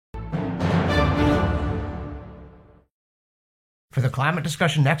For the Climate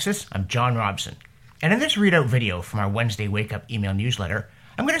Discussion Nexus, I'm John Robson. And in this readout video from our Wednesday Wake Up email newsletter,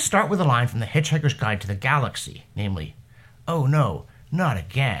 I'm going to start with a line from The Hitchhiker's Guide to the Galaxy, namely, "Oh no, not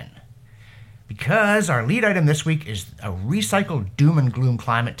again." Because our lead item this week is a recycled doom and gloom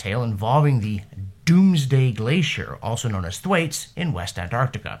climate tale involving the Doomsday Glacier, also known as Thwaites, in West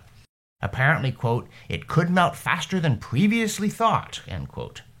Antarctica. Apparently, quote, "it could melt faster than previously thought," end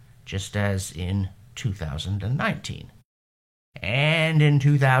quote, just as in 2019. And in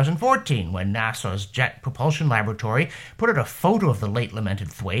 2014, when NASA's Jet Propulsion Laboratory put out a photo of the late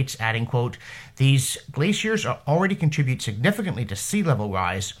lamented Thwaites, adding, quote, "these glaciers already contribute significantly to sea level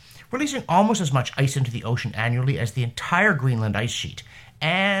rise, releasing almost as much ice into the ocean annually as the entire Greenland ice sheet,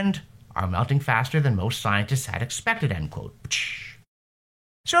 and are melting faster than most scientists had expected," end quote.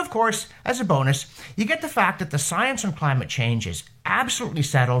 So, of course, as a bonus, you get the fact that the science on climate change is absolutely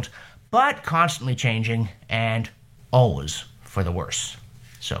settled, but constantly changing, and always for the worse.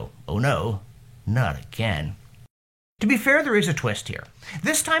 So, oh no, not again. To be fair, there is a twist here.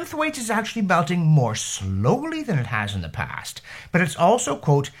 This time, Thwaites is actually melting more slowly than it has in the past, but it's also,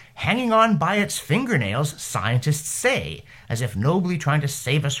 quote, "hanging on by its fingernails," scientists say, as if nobly trying to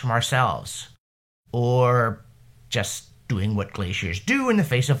save us from ourselves. Or just doing what glaciers do in the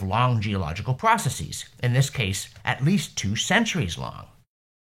face of long geological processes, in this case, at least 2 centuries long.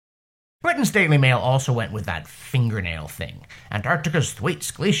 Britain's Daily Mail also went with that fingernail thing. Antarctica's Thwaites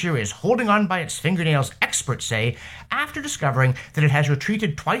Glacier is holding on by its fingernails, experts say, after discovering that it has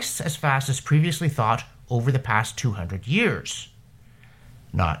retreated twice as fast as previously thought over the past 200 years.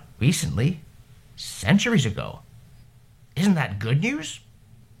 Not recently, centuries ago. Isn't that good news?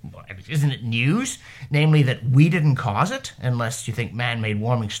 Isn't it news? Namely that we didn't cause it, unless you think man-made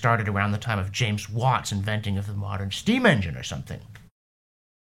warming started around the time of James Watt's inventing of the modern steam engine or something.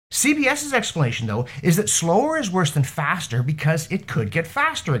 CBS's explanation, though, is that slower is worse than faster because it could get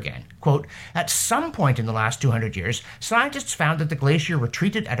faster again. Quote, "at some point in the last 200 years, scientists found that the glacier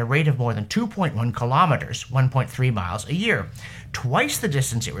retreated at a rate of more than 2.1 kilometers, 1.3 miles a year, twice the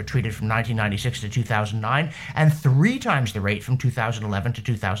distance it retreated from 1996 to 2009, and 3 times the rate from 2011 to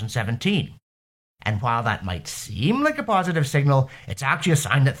 2017. And while that might seem like a positive signal, it's actually a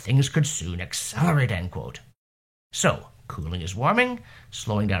sign that things could soon accelerate," end quote. So, cooling is warming,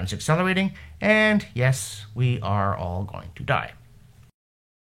 slowing down is accelerating, and yes, we are all going to die.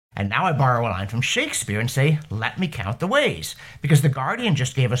 And now I borrow a line from Shakespeare and say, let me count the ways, because The Guardian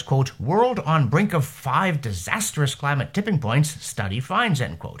just gave us, quote, "world on brink of 5 disastrous climate tipping points, study finds,"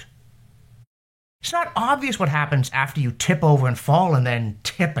 end quote. It's not obvious what happens after you tip over and fall and then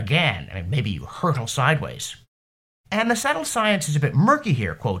tip again. I mean, maybe you hurtle sideways. And the settled science is a bit murky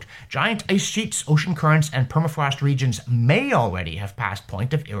here, quote, "giant ice sheets, ocean currents, and permafrost regions may already have passed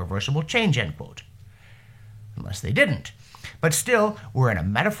point of irreversible change," end quote. Unless they didn't. But still, we're in a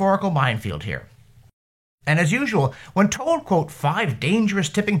metaphorical minefield here. And as usual, when told, quote, 5 dangerous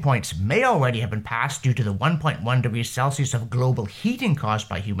tipping points may already have been passed due to the 1.1 degrees Celsius of global heating caused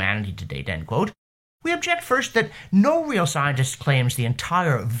by humanity to date, end quote, we object first that no real scientist claims the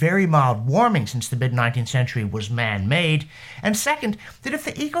entire very mild warming since the mid-19th century was man-made, and second, that if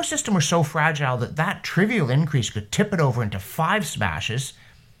the ecosystem were so fragile that that trivial increase could tip it over into 5 smashes,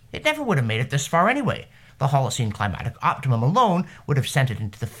 it never would have made it this far anyway. The Holocene climatic optimum alone would have sent it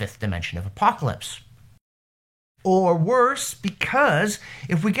into the 5th dimension of apocalypse. Or worse, because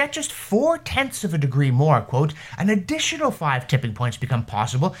if we get just 0.4 of a degree more, quote, an additional 5 tipping points become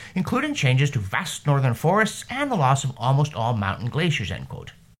possible, including changes to vast northern forests and the loss of almost all mountain glaciers, end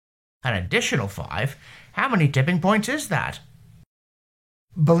quote. An additional 5? How many tipping points is that?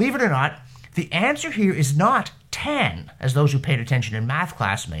 Believe it or not, the answer here is not 10, as those who paid attention in math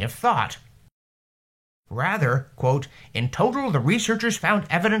class may have thought. Rather, quote, "in total, the researchers found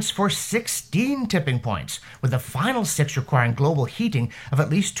evidence for 16 tipping points, with the final 6 requiring global heating of at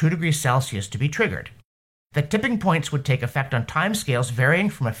least 2 degrees Celsius to be triggered. The tipping points would take effect on timescales varying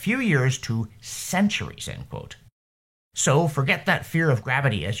from a few years to centuries," end quote. So forget that fear of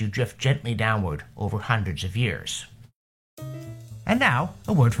gravity as you drift gently downward over hundreds of years. And now,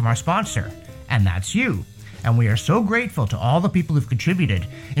 a word from our sponsor, and that's you. And we are so grateful to all the people who've contributed,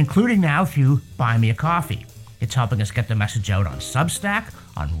 including now through Buy Me a Coffee. It's helping us get the message out on Substack,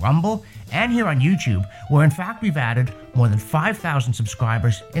 on Rumble, and here on YouTube, where in fact we've added more than 5,000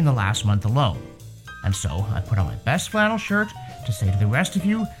 subscribers in the last month alone. And so I put on my best flannel shirt to say to the rest of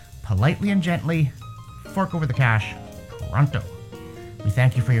you, politely and gently, fork over the cash, pronto. We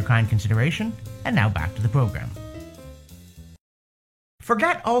thank you for your kind consideration, and now back to the program.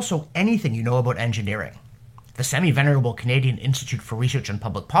 Forget also anything you know about engineering. The semi-venerable Canadian Institute for Research on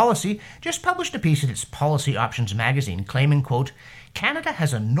Public Policy just published a piece in its Policy Options magazine claiming, quote, Canada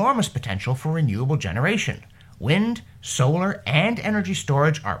has enormous potential for renewable generation. Wind, solar, and energy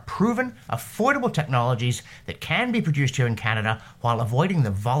storage are proven, affordable technologies that can be produced here in Canada while avoiding the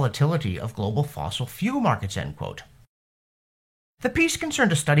volatility of global fossil fuel markets, end quote. The piece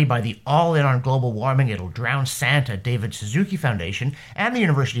concerned a study by the All In on Global Warming It'll Drown Santa David Suzuki Foundation and the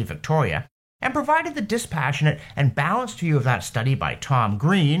University of Victoria, and provided the dispassionate and balanced view of that study by Tom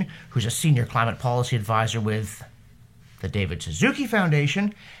Green, who's a senior climate policy advisor with the David Suzuki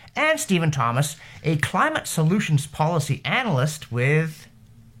Foundation, and Stephen Thomas, a climate solutions policy analyst with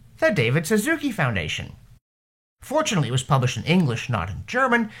the David Suzuki Foundation. Fortunately, it was published in English, not in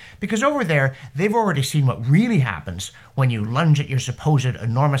German, because over there, they've already seen what really happens when you lunge at your supposed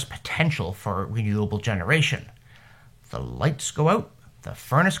enormous potential for renewable generation. The lights go out, the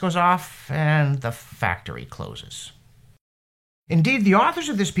furnace goes off, and the factory closes. Indeed, the authors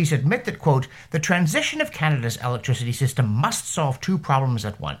of this piece admit that, quote, the transition of Canada's electricity system must solve two problems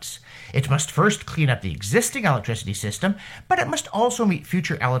at once. It must first clean up the existing electricity system, but it must also meet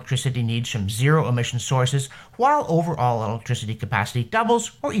future electricity needs from zero-emission sources while overall electricity capacity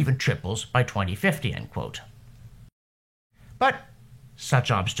doubles or even triples by 2050, end quote. But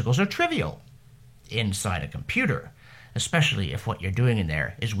such obstacles are trivial inside a computer, especially if what you're doing in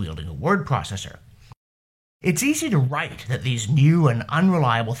there is wielding a word processor. It's easy to write that these new and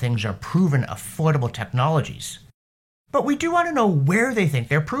unreliable things are proven affordable technologies. But we do want to know where they think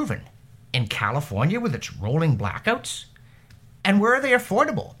they're proven. In California with its rolling blackouts? And where are they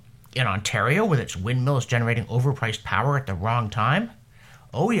affordable? In Ontario with its windmills generating overpriced power at the wrong time?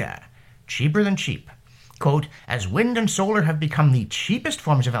 Oh yeah, cheaper than cheap. Quote, as wind and solar have become the cheapest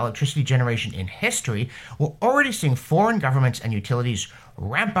forms of electricity generation in history, we're already seeing foreign governments and utilities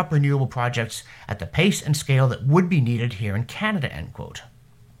ramp up renewable projects at the pace and scale that would be needed here in Canada, end quote.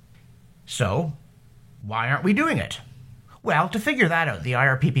 So, why aren't we doing it? Well, to figure that out, the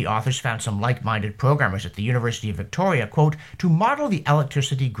IRPP authors found some like-minded programmers at the University of Victoria, quote, to model the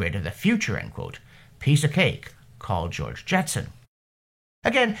electricity grid of the future, end quote. Piece of cake. Call George Jetson.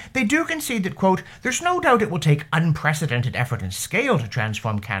 Again, they do concede that, quote, there's no doubt it will take unprecedented effort and scale to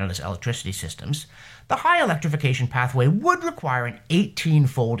transform Canada's electricity systems. The high electrification pathway would require an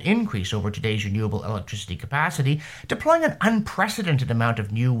 18-fold increase over today's renewable electricity capacity, deploying an unprecedented amount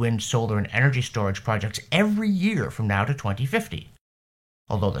of new wind, solar, and energy storage projects every year from now to 2050.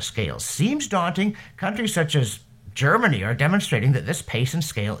 Although the scale seems daunting, countries such as Germany are demonstrating that this pace and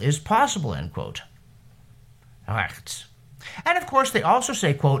scale is possible, end quote. Rechts. And of course, they also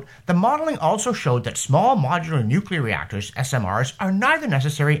say, quote, the modeling also showed that small modular nuclear reactors, SMRs, are neither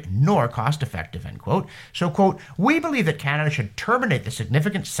necessary nor cost-effective, end quote. So, quote, we believe that Canada should terminate the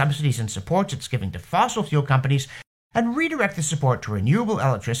significant subsidies and supports it's giving to fossil fuel companies and redirect the support to renewable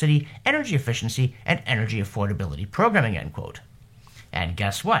electricity, energy efficiency, and energy affordability programming, end quote. And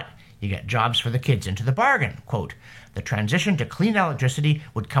guess what? You get jobs for the kids into the bargain, quote. The transition to clean electricity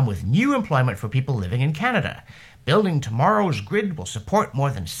would come with new employment for people living in Canada. Building tomorrow's grid will support more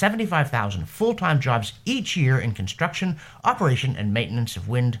than 75,000 full-time jobs each year in construction, operation, and maintenance of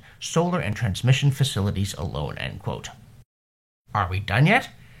wind, solar, and transmission facilities alone, end quote. Are we done yet?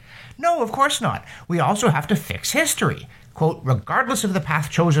 No, of course not. We also have to fix history. Quote, regardless of the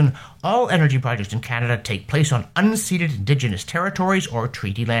path chosen, all energy projects in Canada take place on unceded Indigenous territories or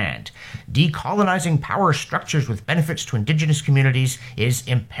treaty land. Decolonizing power structures with benefits to Indigenous communities is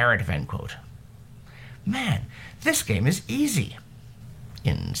imperative, end quote. Man, this game is easy.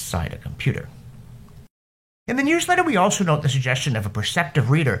 Inside a computer. In the newsletter, we also note the suggestion of a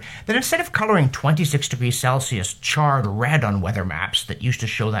perceptive reader that instead of coloring 26 degrees Celsius charred red on weather maps that used to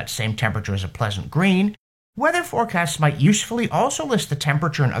show that same temperature as a pleasant green, weather forecasts might usefully also list the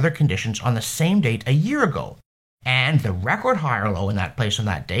temperature and other conditions on the same date a year ago, and the record high or low in that place on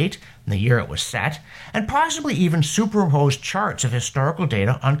that date, and the year it was set, and possibly even superimpose charts of historical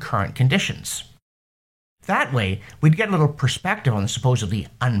data on current conditions. That way, we'd get a little perspective on the supposedly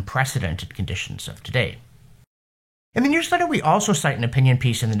unprecedented conditions of today. In the newsletter, we also cite an opinion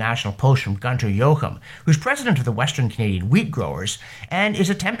piece in the National Post from Gunter Jochum, who's president of the Western Canadian Wheat Growers, and is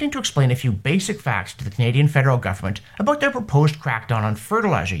attempting to explain a few basic facts to the Canadian federal government about their proposed crackdown on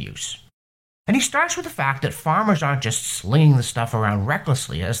fertilizer use. And he starts with the fact that farmers aren't just slinging the stuff around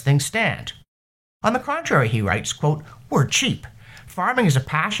recklessly as things stand. On the contrary, he writes, quote, we're cheap. Farming is a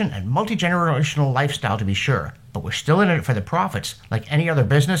passion and multi-generational lifestyle to be sure, but we're still in it for the profits. Like any other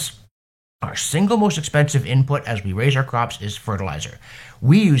business, our single most expensive input as we raise our crops is fertilizer.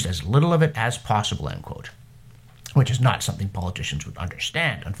 We use as little of it as possible, end quote. Which is not something politicians would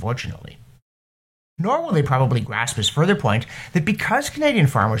understand, unfortunately. Nor will they probably grasp his further point that because Canadian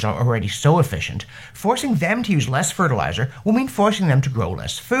farmers are already so efficient, forcing them to use less fertilizer will mean forcing them to grow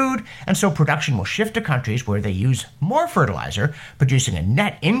less food, and so production will shift to countries where they use more fertilizer, producing a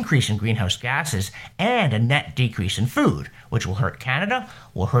net increase in greenhouse gases and a net decrease in food, which will hurt Canada,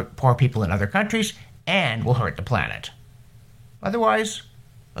 will hurt poor people in other countries, and will hurt the planet. Otherwise,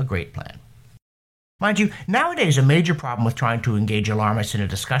 a great plan. Mind you, nowadays a major problem with trying to engage alarmists in a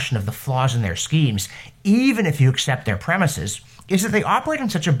discussion of the flaws in their schemes, even if you accept their premises, is that they operate in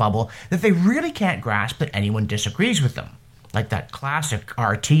such a bubble that they really can't grasp that anyone disagrees with them. Like that classic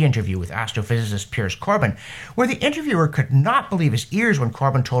RT interview with astrophysicist Piers Corbyn, where the interviewer could not believe his ears when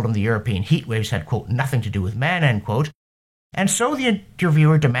Corbyn told him the European heat waves had, quote, nothing to do with man, end quote. And so the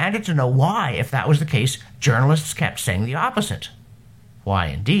interviewer demanded to know why, if that was the case, journalists kept saying the opposite. Why,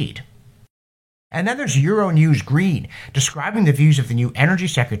 indeed. And then there's Euronews Green, describing the views of the new Energy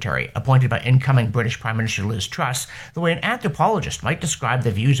Secretary, appointed by incoming British Prime Minister Liz Truss, the way an anthropologist might describe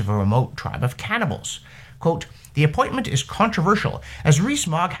the views of a remote tribe of cannibals. Quote, the appointment is controversial, as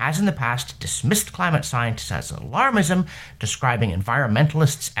Rees-Mogg has in the past dismissed climate scientists as alarmism, describing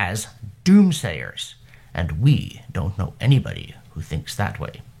environmentalists as doomsayers. And we don't know anybody who thinks that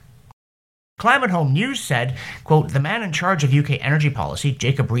way. Climate Home News said, quote, the man in charge of UK energy policy,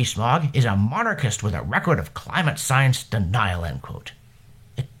 Jacob Rees-Mogg, is a monarchist with a record of climate science denial, end quote.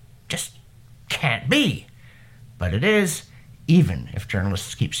 It just can't be. But it is, even if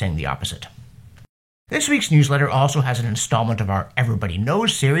journalists keep saying the opposite. This week's newsletter also has an installment of our Everybody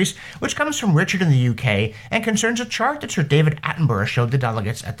Knows series, which comes from Richard in the UK and concerns a chart that Sir David Attenborough showed the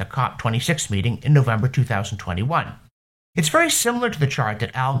delegates at the COP26 meeting in November 2021. It's very similar to the chart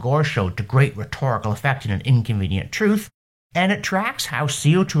that Al Gore showed to great rhetorical effect in An Inconvenient Truth, and it tracks how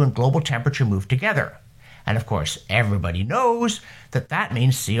CO2 and global temperature move together. And of course, everybody knows that that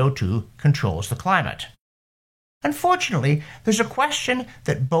means CO2 controls the climate. Unfortunately, there's a question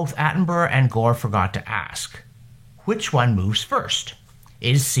that both Attenborough and Gore forgot to ask. Which one moves first?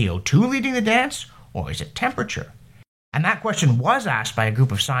 Is CO2 leading the dance, or is it temperature? And that question was asked by a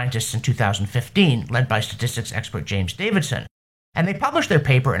group of scientists in 2015, led by statistics expert James Davidson. And they published their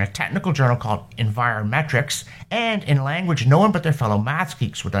paper in a technical journal called Envirometrics, and in language no one but their fellow maths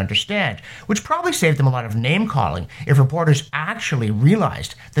geeks would understand, which probably saved them a lot of name-calling if reporters actually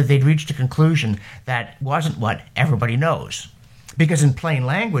realized that they'd reached a conclusion that wasn't what everybody knows. Because in plain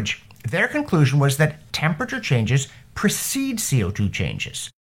language, their conclusion was that temperature changes precede CO2 changes.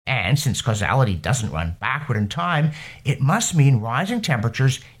 And since causality doesn't run backward in time, it must mean rising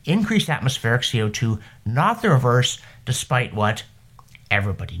temperatures increase atmospheric CO2, not the reverse, despite what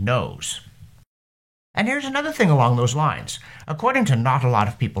everybody knows. And here's another thing along those lines. According to Not a Lot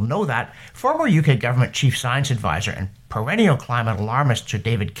of People Know That, former UK government chief science advisor and perennial climate alarmist Sir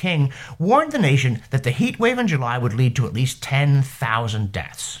David King warned the nation that the heat wave in July would lead to at least 10,000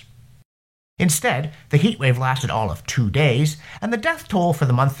 deaths. Instead, the heat wave lasted all of 2 days, and the death toll for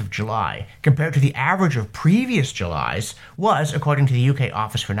the month of July, compared to the average of previous Julys, was, according to the UK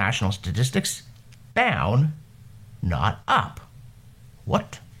Office for National Statistics, down, not up.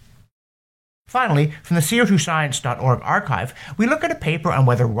 What? Finally, from the CO2science.org archive, we look at a paper on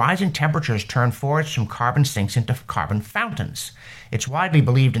whether rising temperatures turn forests from carbon sinks into carbon fountains. It's widely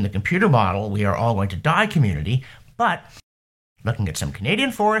believed in the computer model we are all going to die community, but looking at some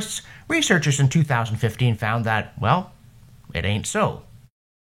Canadian forests, researchers in 2015 found that, well, it ain't so.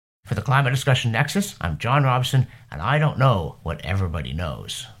 For the Climate Discussion Nexus, I'm John Robson, and I don't know what everybody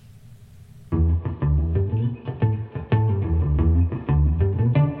knows.